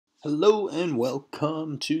Hello and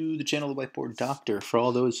welcome to the channel of the Whiteboard Doctor. For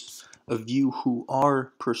all those of you who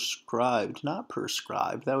are not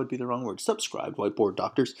prescribed, that would be the wrong word, subscribed Whiteboard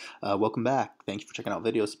Doctors, welcome back. Thank you for checking out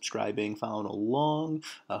videos, subscribing, following along.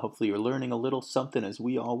 Hopefully you're learning a little something as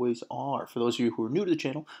we always are. For those of you who are new to the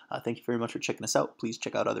channel, thank you very much for checking us out. Please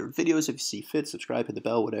check out other videos if you see fit, subscribe, hit the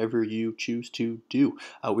bell, whatever you choose to do.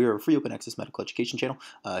 We are a free open access medical education channel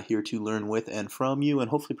here to learn with and from you and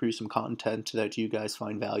hopefully produce some content that you guys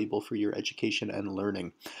find valuable for your education and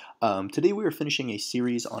learning. Today we are finishing a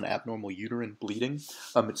series on abnormal uterine bleeding.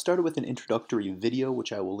 It started with an introductory video,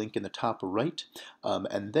 which I will link in the top right,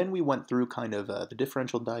 and then we went through kind of the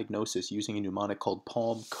differential diagnosis using a mnemonic called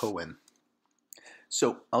COIEN.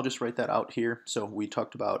 So I'll just write that out here. So we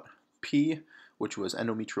talked about P, which was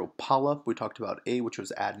endometrial polyp. We talked about A, which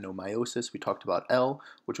was adenomyosis. We talked about L,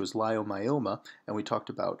 which was leiomyoma. And we talked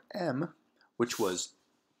about M, which was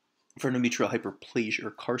for endometrial hyperplasia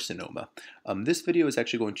or carcinoma. This video is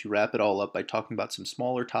actually going to wrap it all up by talking about some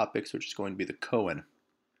smaller topics, which is going to be the COIEN,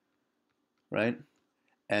 right?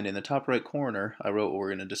 And in the top right corner, I wrote what we're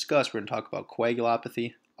going to discuss. We're going to talk about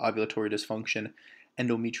coagulopathy, ovulatory dysfunction,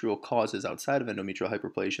 endometrial causes outside of endometrial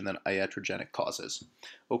hyperplasia, and then iatrogenic causes.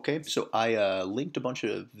 Okay, so I linked a bunch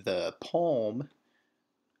of the PALM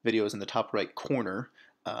videos in the top right corner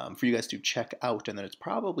for you guys to check out, and then it's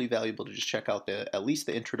probably valuable to just check out at least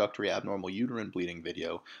the introductory abnormal uterine bleeding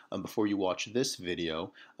video before you watch this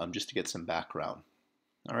video, just to get some background.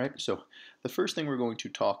 All right, so the first thing we're going to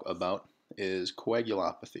talk about is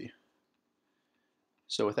coagulopathy.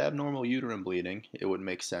 So with abnormal uterine bleeding, it would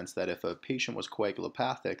make sense that if a patient was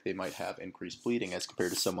coagulopathic, they might have increased bleeding as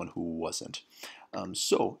compared to someone who wasn't.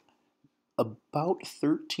 So about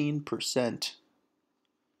 13%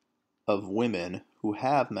 of women who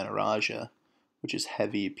have menorrhagia, which is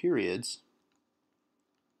heavy periods,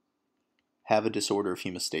 have a disorder of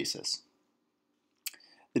hemostasis.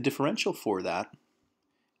 The differential for that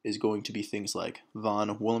is going to be things like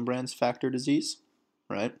von Willebrand's factor disease,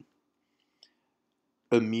 right?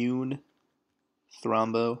 Immune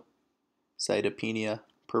thrombocytopenia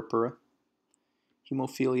purpura,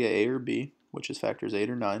 hemophilia A or B, which is factors 8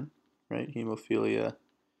 or 9, right? Hemophilia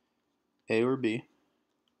A or B.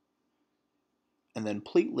 And then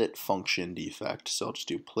platelet function defect, so I'll just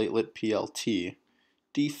do platelet PLT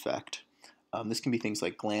defect. This can be things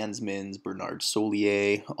like Glanzmann's,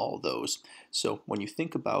 Bernard-Soulier, all those. So when you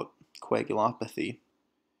think about coagulopathy,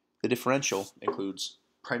 the differential includes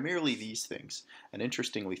primarily these things. And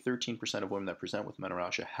interestingly, 13% of women that present with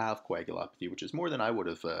menorrhagia have coagulopathy, which is more than I would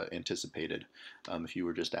have anticipated if you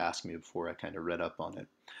were just asking me before I kind of read up on it.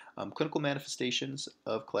 Clinical manifestations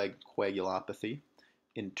of coagulopathy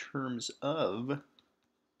in terms of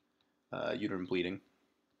uterine bleeding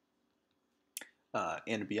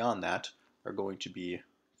and beyond that are going to be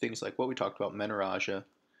things like what we talked about, menorrhagia,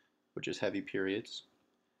 which is heavy periods,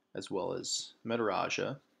 as well as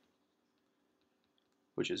metorrhagia,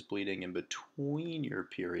 which is bleeding in between your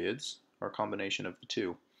periods, or a combination of the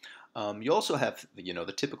two. You also have,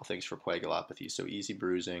 the typical things for coagulopathy, so easy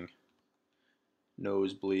bruising,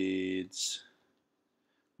 nosebleeds,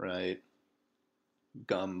 right?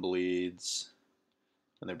 Gum bleeds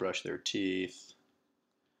when they brush their teeth,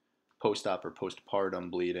 post-op or postpartum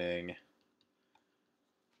bleeding,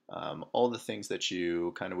 all the things that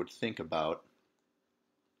you kind of would think about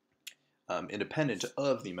independent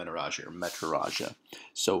of the menorrhagia or metrorrhagia.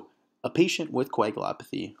 So a patient with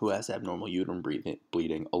coagulopathy who has abnormal uterine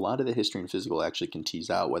bleeding, a lot of the history and physical actually can tease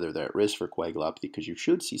out whether they're at risk for coagulopathy, because you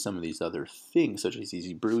should see some of these other things such as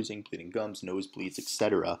easy bruising, bleeding gums, nosebleeds,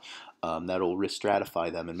 etc. That'll risk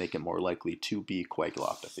stratify them and make it more likely to be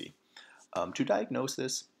coagulopathy. To diagnose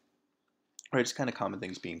this, right, it's kind of common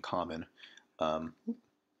things being common.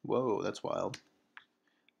 Whoa, that's wild.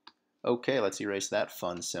 Okay, let's erase that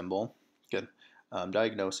fun symbol. Good.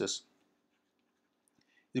 Diagnosis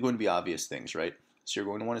is going to be obvious things, right? So you're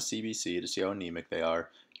going to want a CBC to see how anemic they are.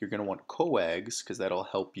 You're going to want coags because that'll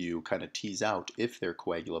help you kind of tease out if they're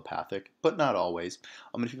coagulopathic, but not always.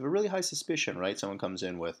 If you have a really high suspicion, right? Someone comes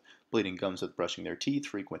in with bleeding gums with brushing their teeth,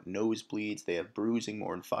 frequent nosebleeds, they have bruising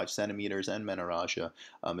more than 5 centimeters, and menorrhagia.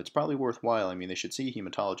 It's probably worthwhile. They should see a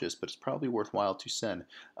hematologist, but it's probably worthwhile to send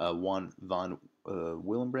one von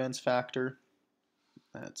Willebrand's factor.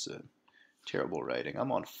 That's a terrible writing.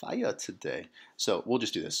 I'm on fire today. So we'll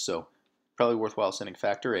just do this. So probably worthwhile sending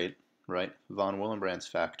factor 8, right? Von Willebrand's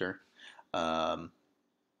factor.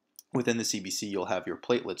 Within the CBC, you'll have your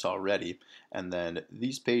platelets already. And then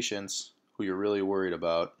these patients who you're really worried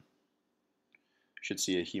about should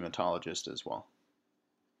see a hematologist as well.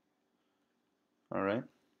 All right.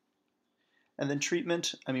 And then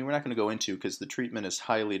treatment, I mean, we're not going to go into because the treatment is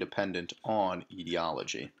highly dependent on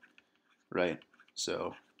etiology, right?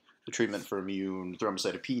 So the treatment for immune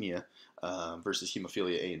thrombocytopenia versus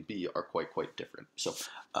hemophilia A and B are quite different. So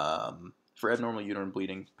for abnormal uterine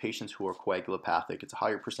bleeding, patients who are coagulopathic, it's a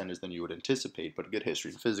higher percentage than you would anticipate, but a good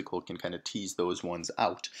history and physical can kind of tease those ones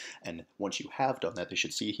out. And once you have done that, they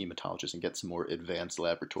should see a hematologist and get some more advanced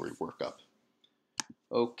laboratory workup.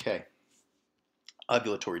 Okay.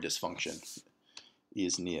 Ovulatory dysfunction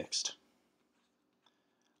is next.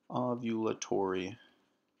 Ovulatory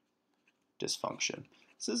dysfunction.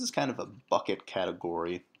 So this is kind of a bucket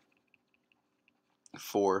category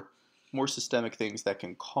for more systemic things that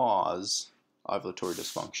can cause ovulatory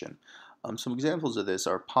dysfunction. Some examples of this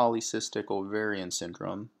are polycystic ovarian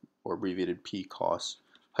syndrome, or abbreviated PCOS,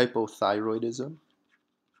 hypothyroidism,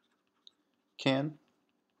 and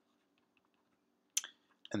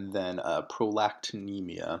then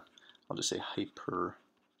prolactinemia. I'll just say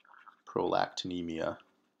hyperprolactinemia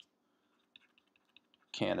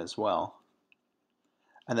can as well.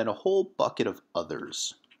 And then a whole bucket of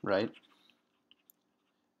others, right?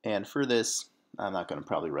 And for this, I'm not going to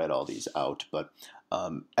probably write all these out, but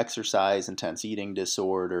exercise, intense eating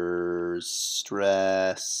disorders,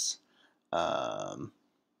 stress. I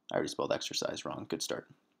already spelled exercise wrong. Good start.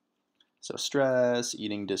 So stress,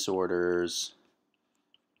 eating disorders,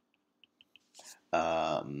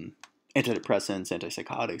 antidepressants,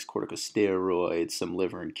 antipsychotics, corticosteroids, some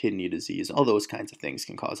liver and kidney disease, all those kinds of things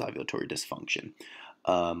can cause ovulatory dysfunction.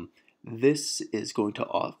 This is going to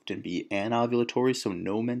often be anovulatory, so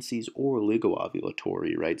no menses, or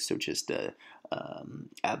oligoovulatory, right? So just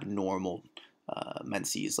abnormal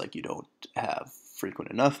menses, like you don't have frequent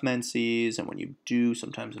enough menses, and when you do,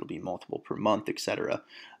 sometimes it'll be multiple per month, etc.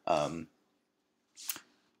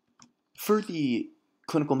 For the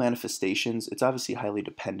clinical manifestations, it's obviously highly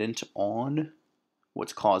dependent on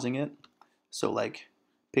what's causing it. So like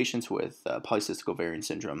patients with polycystic ovarian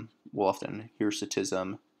syndrome will often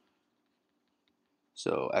hirsutism,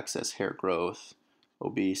 so excess hair growth,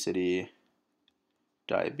 obesity,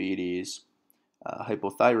 diabetes.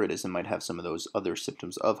 Hypothyroidism might have some of those other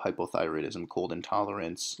symptoms of hypothyroidism, cold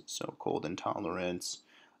intolerance, so cold intolerance,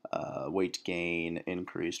 weight gain,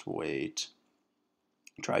 increased weight,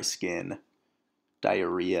 dry skin,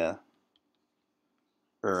 diarrhea,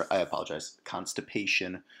 or I apologize,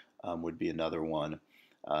 constipation would be another one.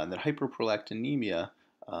 And then hyperprolactinemia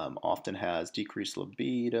often has decreased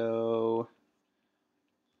libido,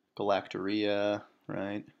 galactorrhea,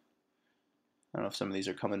 right? I don't know if some of these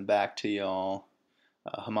are coming back to y'all.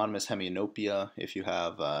 Homonymous hemianopia, if you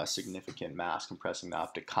have significant mass compressing the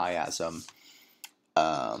optic chiasm,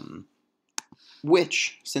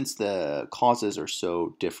 which, since the causes are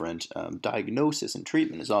so different, diagnosis and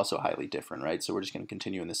treatment is also highly different, right? So we're just going to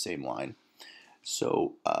continue in the same line.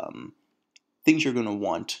 So things you're going to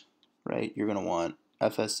want, right? You're going to want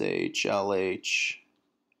FSH, LH.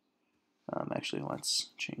 Actually, let's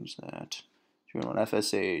change that. You're going to want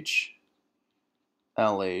FSH,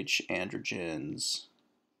 LH, androgens.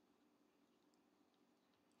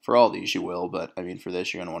 For all these you will, but I mean for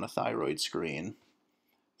this you're going to want a thyroid screen.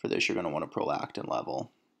 For this you're going to want a prolactin level.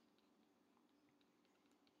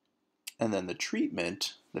 And then the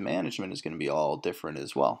treatment, the management is going to be all different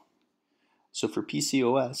as well. So for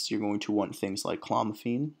PCOS, you're going to want things like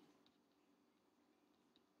clomiphene,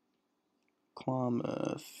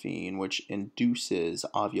 which induces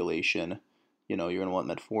ovulation. You know, you're going to want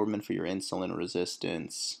metformin for your insulin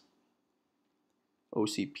resistance.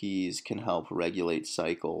 OCPs can help regulate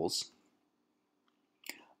cycles.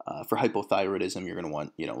 For hypothyroidism, you're going to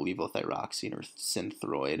want, levothyroxine or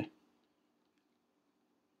synthroid.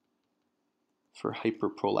 For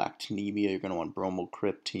hyperprolactinemia, you're going to want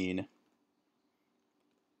bromocriptine,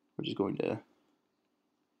 which is going to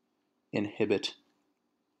inhibit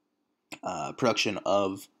production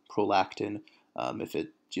of prolactin. If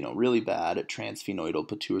it's really bad, transphenoidal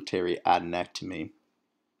pituitary adenectomy.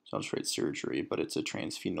 So I'll just write surgery, but it's a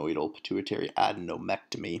transphenoidal pituitary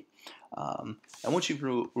adenomectomy. And once you've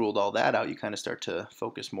ruled all that out, you kind of start to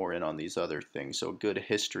focus more in on these other things. So good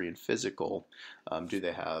history and physical. Do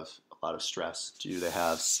they have a lot of stress? Do they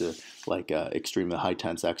have extremely high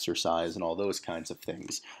tense exercise and all those kinds of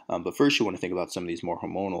things? But first you want to think about some of these more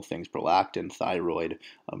hormonal things, prolactin, thyroid,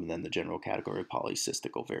 and then the general category of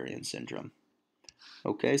polycystic ovarian syndrome.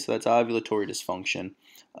 Okay, so that's ovulatory dysfunction.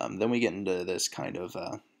 Then we get into this kind of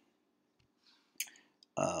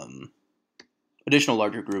additional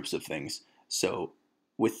larger groups of things. So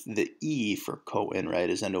with the E for COIEN, right,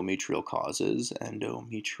 is endometrial causes.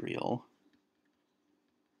 Endometrial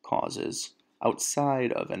causes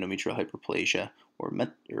outside of endometrial hyperplasia or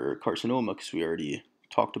carcinoma, because we already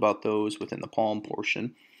talked about those within the palm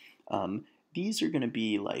portion. These are going to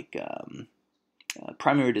be like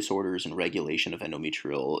primary disorders and regulation of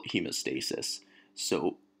endometrial hemostasis.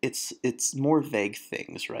 So it's more vague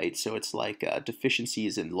things, right? So it's like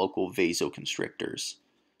deficiencies in local vasoconstrictors,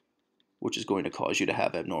 which is going to cause you to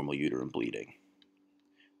have abnormal uterine bleeding.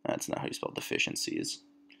 That's not how you spell deficiencies.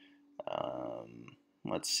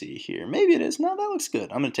 Let's see here. Maybe it is. No, that looks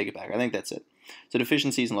good. I'm going to take it back. I think that's it. So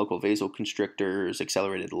deficiencies in local vasoconstrictors,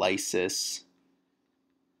 accelerated lysis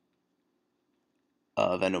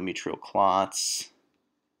of endometrial clots,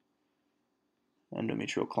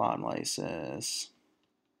 endometrial clot lysis,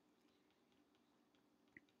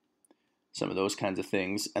 some of those kinds of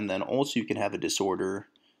things. And then also you can have a disorder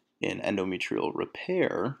in endometrial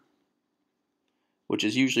repair, which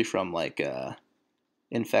is usually from like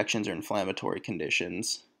infections or inflammatory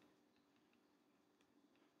conditions.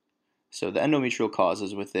 So the endometrial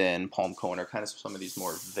causes within palm COIEN are kind of some of these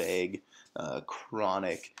more vague,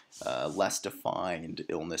 chronic, less defined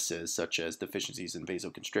illnesses, such as deficiencies in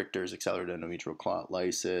vasoconstrictors, accelerated endometrial clot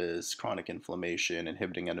lysis, chronic inflammation,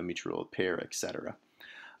 inhibiting endometrial repair, etc.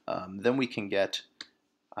 Then we can get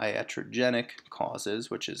iatrogenic causes,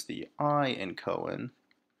 which is the I in COIEN,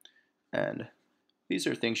 and these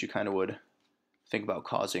are things you kind of would think about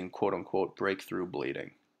causing quote-unquote breakthrough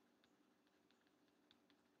bleeding.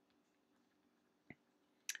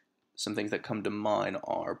 Some things that come to mind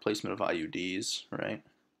are placement of IUDs, right?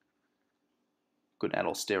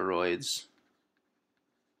 Gonadal steroids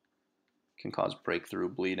can cause breakthrough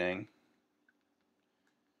bleeding.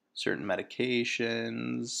 Certain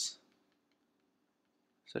medications,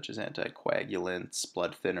 such as anticoagulants,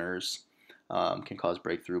 blood thinners, can cause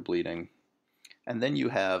breakthrough bleeding. And then you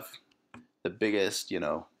have the biggest,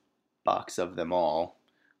 box of them all,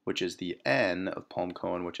 which is the N of palm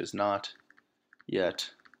COIEN, which is not yet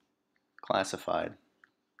classified.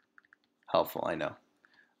 Helpful, I know.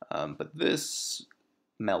 But this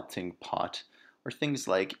melting pot are things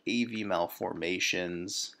like AV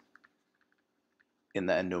malformations in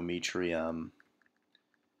the endometrium,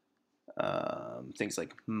 things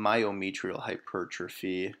like myometrial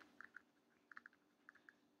hypertrophy.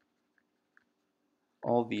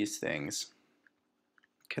 All these things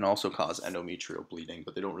can also cause endometrial bleeding,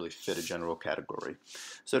 but they don't really fit a general category.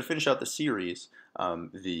 So to finish out the series,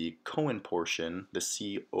 the COIEN portion, the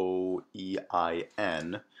COEIN,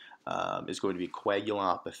 is going to be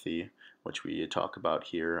coagulopathy, which we talk about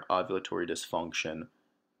here, ovulatory dysfunction,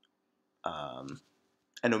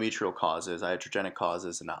 endometrial causes, iatrogenic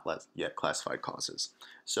causes, and not yet classified causes.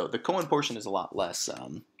 So the COIEN portion is a lot less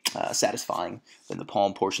satisfying than the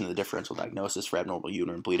palm portion of the differential diagnosis for abnormal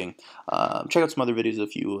uterine bleeding. Check out some other videos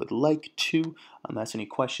if you would like to. Ask any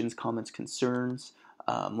questions, comments, concerns.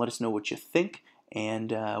 Let us know what you think,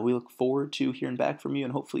 and we look forward to hearing back from you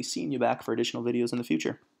and hopefully seeing you back for additional videos in the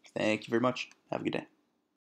future. Thank you very much. Have a good day.